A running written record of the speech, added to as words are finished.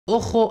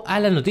ojo a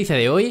la noticia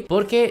de hoy,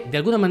 porque de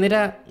alguna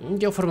manera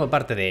yo formo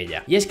parte de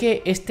ella. Y es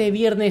que este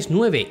viernes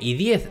 9 y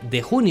 10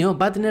 de junio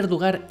va a tener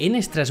lugar en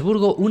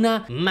Estrasburgo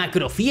una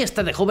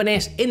macrofiesta de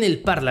jóvenes en el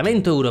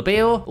Parlamento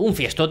Europeo, un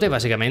fiestote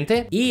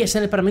básicamente, y es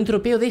en el Parlamento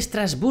Europeo de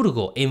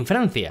Estrasburgo, en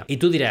Francia. Y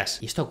tú dirás,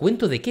 ¿y esto a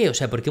cuento de qué? O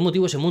sea, ¿por qué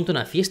motivo se monta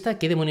una fiesta?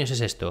 ¿Qué demonios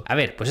es esto? A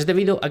ver, pues es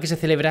debido a que se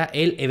celebra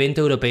el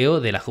Evento Europeo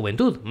de la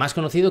Juventud, más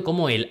conocido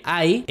como el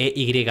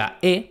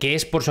EYE, que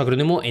es por su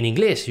acrónimo en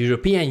inglés,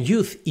 European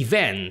Youth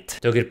Event.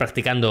 Tengo que ir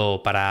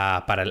practicando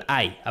para el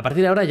I. A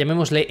partir de ahora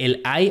llamémosle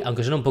el I,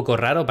 aunque suena un poco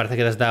raro, parece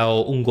que te has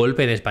dado un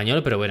golpe en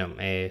español, pero bueno,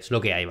 es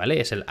lo que hay,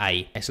 ¿vale? Es el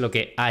I, es lo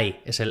que hay,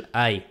 es el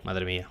I,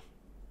 madre mía.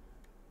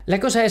 La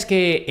cosa es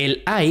que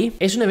el AI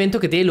es un evento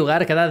que tiene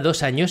lugar cada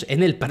 2 años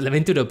en el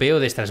Parlamento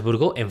Europeo de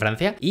Estrasburgo, en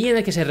Francia, y en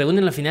el que se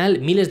reúnen al final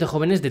miles de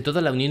jóvenes de toda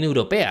la Unión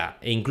Europea,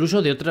 e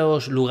incluso de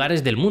otros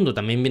lugares del mundo.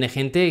 También viene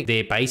gente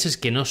de países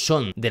que no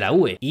son de la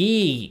UE.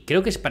 Y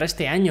creo que para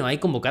este año hay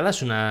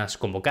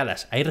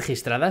hay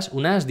registradas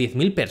unas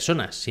 10.000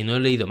 personas, si no he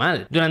leído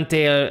mal.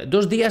 Durante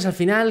 2 días al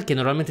final, que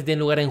normalmente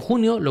tienen lugar en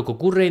junio, lo que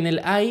ocurre en el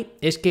AI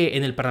es que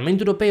en el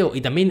Parlamento Europeo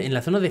y también en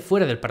la zona de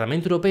fuera del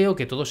Parlamento Europeo,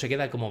 que todo se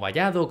queda como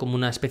vallado, como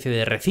una especie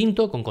de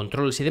recinto con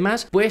controles y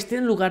demás, pues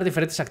tienen lugar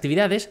diferentes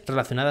actividades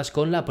relacionadas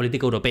con la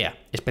política europea,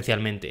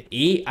 especialmente.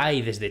 Y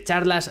hay desde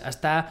charlas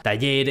hasta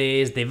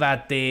talleres,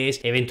 debates,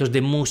 eventos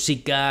de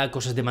música,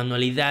 cosas de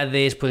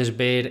manualidades, puedes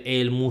ver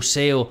el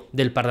museo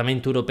del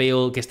Parlamento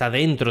Europeo que está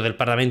dentro del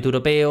Parlamento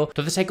Europeo.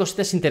 Entonces hay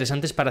cositas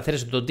interesantes para hacer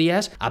esos 2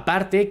 días,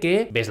 aparte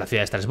que ves la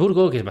ciudad de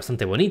Estrasburgo, que es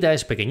bastante bonita,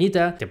 es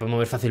pequeñita, te puedes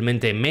mover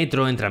fácilmente en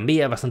metro, en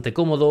tranvía, bastante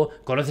cómodo,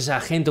 conoces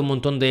a gente, un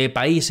montón de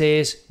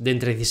países de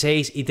entre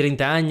 16 y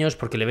 30 años,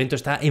 porque el evento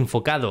está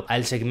enfocado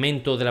al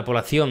segmento de la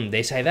población de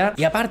esa edad,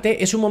 y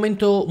aparte es un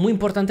momento muy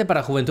importante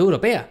para la juventud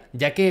europea,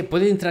 ya que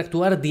pueden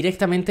interactuar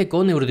directamente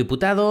con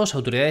eurodiputados,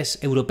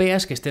 autoridades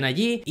europeas que estén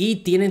allí, y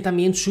tienen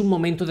también su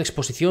momento de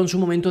exposición, su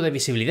momento de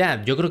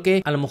visibilidad. Yo creo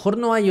que a lo mejor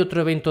no hay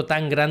otro evento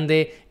tan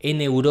grande en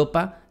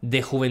Europa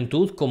de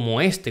juventud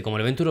como este, como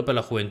el evento europeo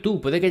de la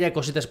juventud. Puede que haya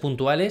cositas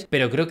puntuales,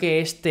 pero creo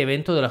que este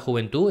evento de la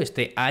juventud,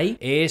 este AI,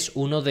 es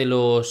uno de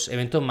los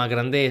eventos más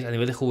grandes a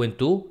nivel de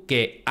juventud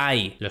que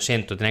hay. Lo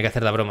siento, tenía que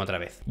hacer la broma otra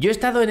vez. Yo he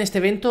estado en este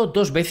evento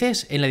 2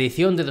 veces, en la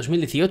edición de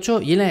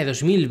 2018 y en la de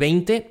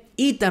 2020,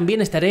 y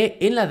también estaré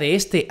en la de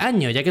este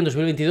año, ya que en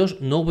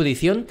 2022 no hubo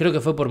edición, creo que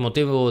fue por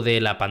motivo de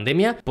la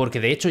pandemia, porque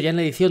de hecho ya en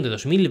la edición de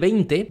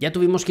 2020 ya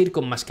tuvimos que ir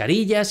con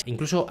mascarillas,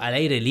 incluso al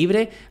aire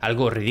libre,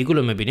 algo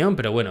ridículo en mi opinión,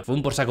 pero bueno, fue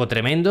un por saco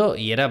tremendo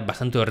y era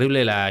bastante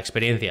horrible la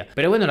experiencia.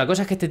 Pero bueno, la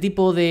cosa es que este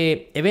tipo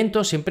de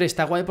eventos siempre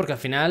está guay porque al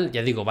final,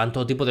 ya digo, van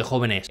todo tipo de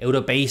jóvenes,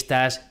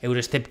 europeístas,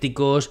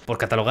 euroescépticos, por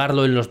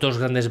catalogarlo en los 2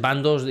 grandes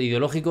bandos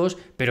ideológicos,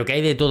 pero que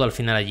hay de todo al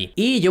final allí.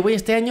 Y yo voy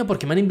este año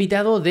porque me han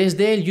invitado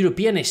desde el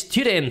European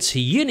Students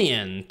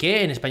Union,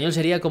 que en español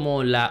sería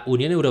como la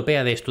Unión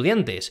Europea de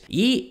Estudiantes,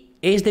 y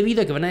es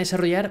debido a que van a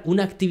desarrollar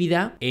una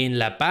actividad en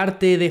la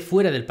parte de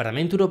fuera del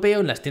Parlamento Europeo,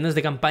 en las tiendas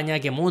de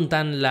campaña que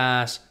montan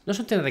las... No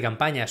son tiendas de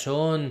campaña,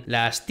 son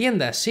las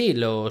tiendas, sí,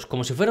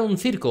 como si fuera un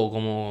circo,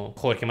 como...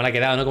 Joder, qué mal ha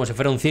quedado, ¿no? Como si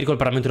fuera un circo, el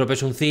Parlamento Europeo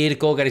es un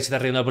circo, Gary se está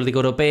riendo de la política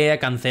europea,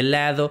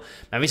 cancelado...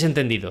 ¿Me habéis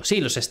entendido?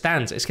 Sí, los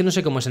stands, es que no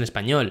sé cómo es en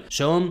español.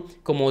 Son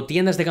como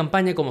tiendas de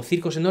campaña, como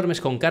circos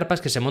enormes con carpas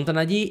que se montan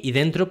allí y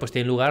dentro pues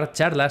tienen lugar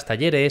charlas,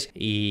 talleres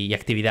y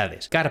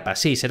actividades. Carpa,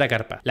 sí, será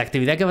carpa. La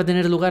actividad que va a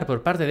tener lugar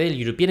por parte del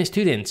European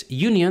Students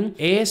Union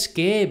es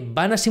que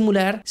van a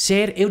simular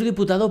ser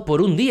eurodiputado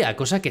por un día,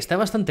 cosa que está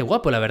bastante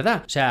guapo, la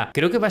verdad. O sea,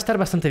 creo que va a estar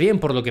bastante bien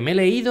por lo que me he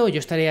leído, yo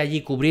estaré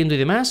allí cubriendo y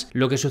demás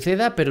lo que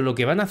suceda, pero lo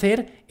que van a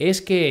hacer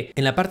es que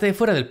en la parte de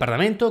fuera del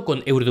Parlamento,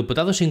 con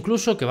eurodiputados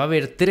incluso, que va a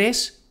haber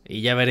 3,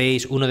 y ya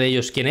veréis uno de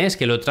ellos quién es,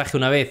 que lo traje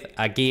una vez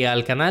aquí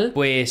al canal,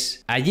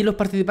 pues allí los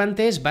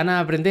participantes van a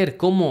aprender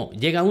cómo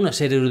llega uno a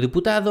ser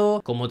eurodiputado,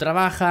 cómo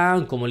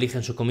trabajan, cómo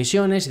eligen sus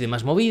comisiones y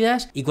demás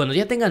movidas, y cuando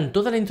ya tengan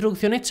toda la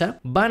introducción hecha,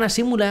 van a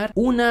simular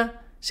una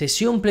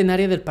sesión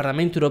plenaria del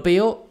Parlamento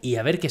Europeo y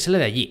a ver qué sale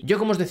de allí. Yo,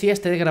 como os decía,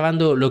 estaré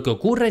grabando lo que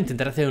ocurra,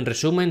 intentaré hacer un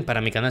resumen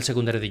para mi canal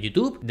secundario de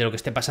YouTube de lo que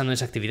esté pasando en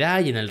esa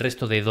actividad y en el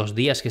resto de 2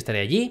 días que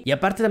estaré allí, y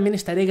aparte también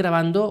estaré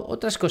grabando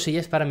otras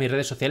cosillas para mis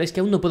redes sociales que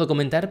aún no puedo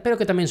comentar, pero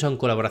que también son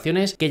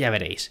colaboraciones que ya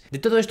veréis. De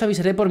todo esto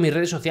avisaré por mis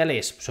redes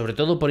sociales, sobre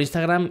todo por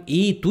Instagram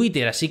y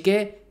Twitter, así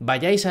que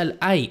vayáis al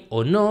AI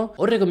o no,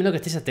 os recomiendo que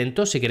estéis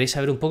atentos si queréis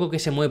saber un poco qué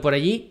se mueve por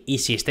allí, y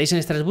si estáis en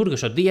Estrasburgo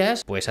esos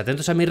días, pues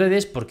atentos a mis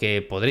redes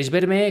porque podréis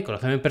verme,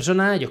 conocerme en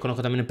persona, yo os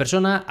conozco también en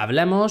persona,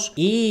 hablamos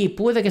y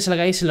puede que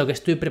salgáis en lo que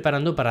estoy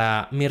preparando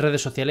para mis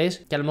redes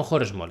sociales, que a lo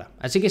mejor os mola.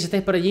 Así que si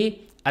estáis por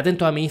allí,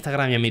 atento a mi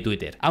Instagram y a mi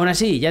Twitter. Aún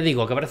así, ya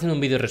digo, acabaré haciendo un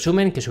vídeo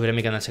resumen que subiré a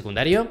mi canal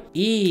secundario.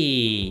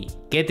 ¿Y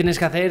qué tienes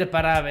que hacer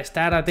para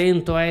estar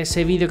atento a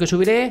ese vídeo que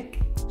subiré?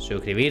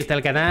 Suscribirte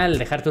al canal,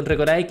 dejarte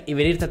un like y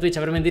venirte a Twitch a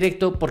verme en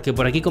directo, porque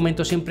por aquí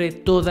comento siempre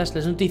todas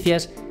las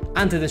noticias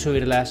antes de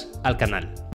subirlas al canal.